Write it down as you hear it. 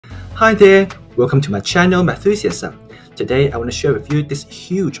Hi there, welcome to my channel Mathenthusiasm. Today I want to share with you this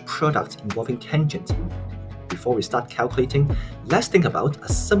huge product involving tangent. Before we start calculating, let's think about a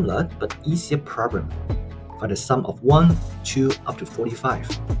similar but easier problem. Find the sum of 1, 2 up to 45.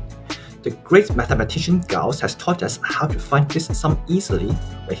 The great mathematician Gauss has taught us how to find this sum easily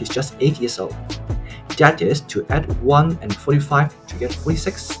when he's just 8 years old. That is to add 1 and 45 to get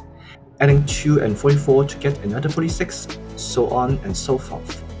 46, adding 2 and 44 to get another 46, so on and so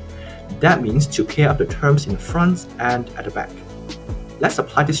forth. That means to pair up the terms in the front and at the back. Let's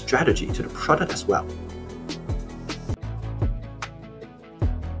apply this strategy to the product as well.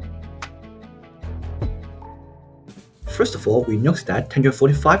 First of all, we note that tangent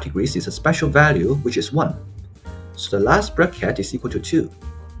 45 degrees is a special value which is 1. So the last bracket is equal to 2.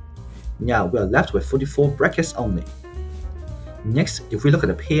 Now we are left with 44 brackets only. Next, if we look at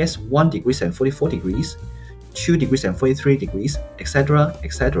the pairs 1 degrees and 44 degrees, 2 degrees and 43 degrees, etc.,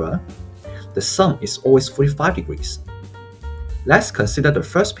 etc., the sum is always 45 degrees. Let's consider the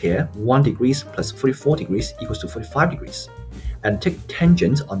first pair 1 degrees plus 44 degrees equals to 45 degrees, and take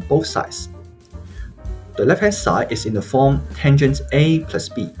tangent on both sides. The left-hand side is in the form tangent A plus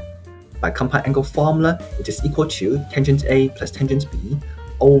B. By compound angle formula, it is equal to tangent A plus tangent B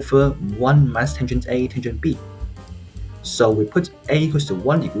over 1 minus tangent A tangent B. So we put A equals to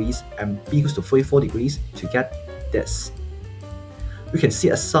 1 degrees and B equals to 44 degrees to get this. We can see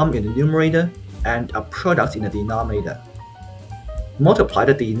a sum in the numerator and a product in the denominator. Multiply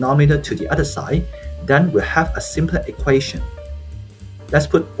the denominator to the other side, then we'll have a simpler equation. Let's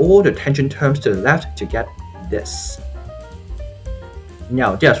put all the tangent terms to the left to get this.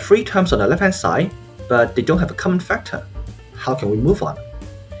 Now there are 3 terms on the left-hand side, but they don't have a common factor. How can we move on?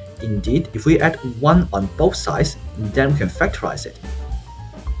 Indeed, if we add 1 on both sides, then we can factorize it.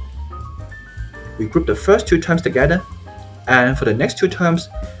 We group the first 2 terms together, and for the next 2 terms,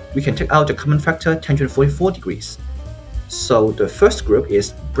 we can take out the common factor tangent 44 degrees. So the first group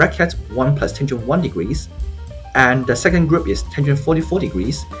is bracket 1 plus tangent 1 degrees, and the second group is tangent 44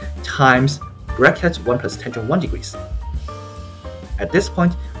 degrees times bracket 1 plus tangent 1 degrees. At this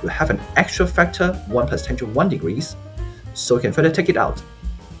point, we have an extra factor 1 plus tangent 1 degrees, so we can further take it out.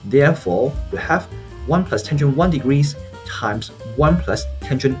 Therefore, we have 1 plus tangent 1 degrees times 1 plus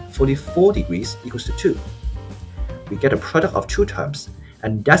tangent 44 degrees equals to 2. We get a product of 2 terms,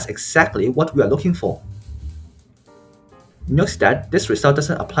 and that's exactly what we are looking for. Note that this result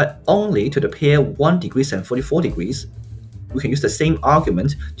doesn't apply only to the pair 1 degrees and 44 degrees. We can use the same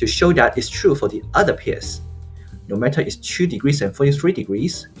argument to show that it's true for the other pairs. No matter it's 2 degrees and 43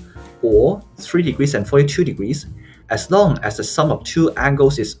 degrees, or 3 degrees and 42 degrees, as long as the sum of 2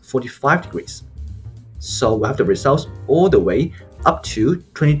 angles is 45 degrees. So we have the results all the way up to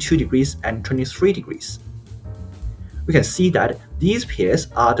 22 degrees and 23 degrees. We can see that these pairs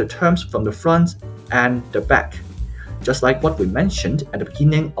are the terms from the front and the back, just like what we mentioned at the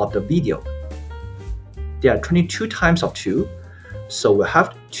beginning of the video. There are 22 times of 2, so we'll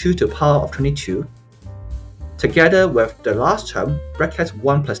have 2 to the power of 22, together with the last term, bracket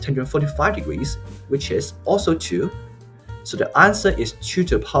 1 plus tangent 45 degrees, which is also 2, so the answer is 2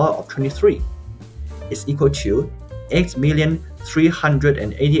 to the power of 23. Is equal to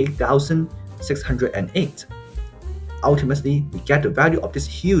 8,388,608. Ultimately, we get the value of this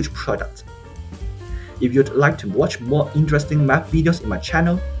huge product. If you'd like to watch more interesting math videos in my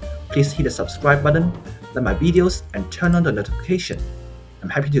channel, please hit the subscribe button, like my videos, and turn on the notification. I'm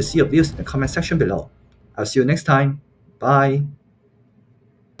happy to see your views in the comment section below. I'll see you next time. Bye.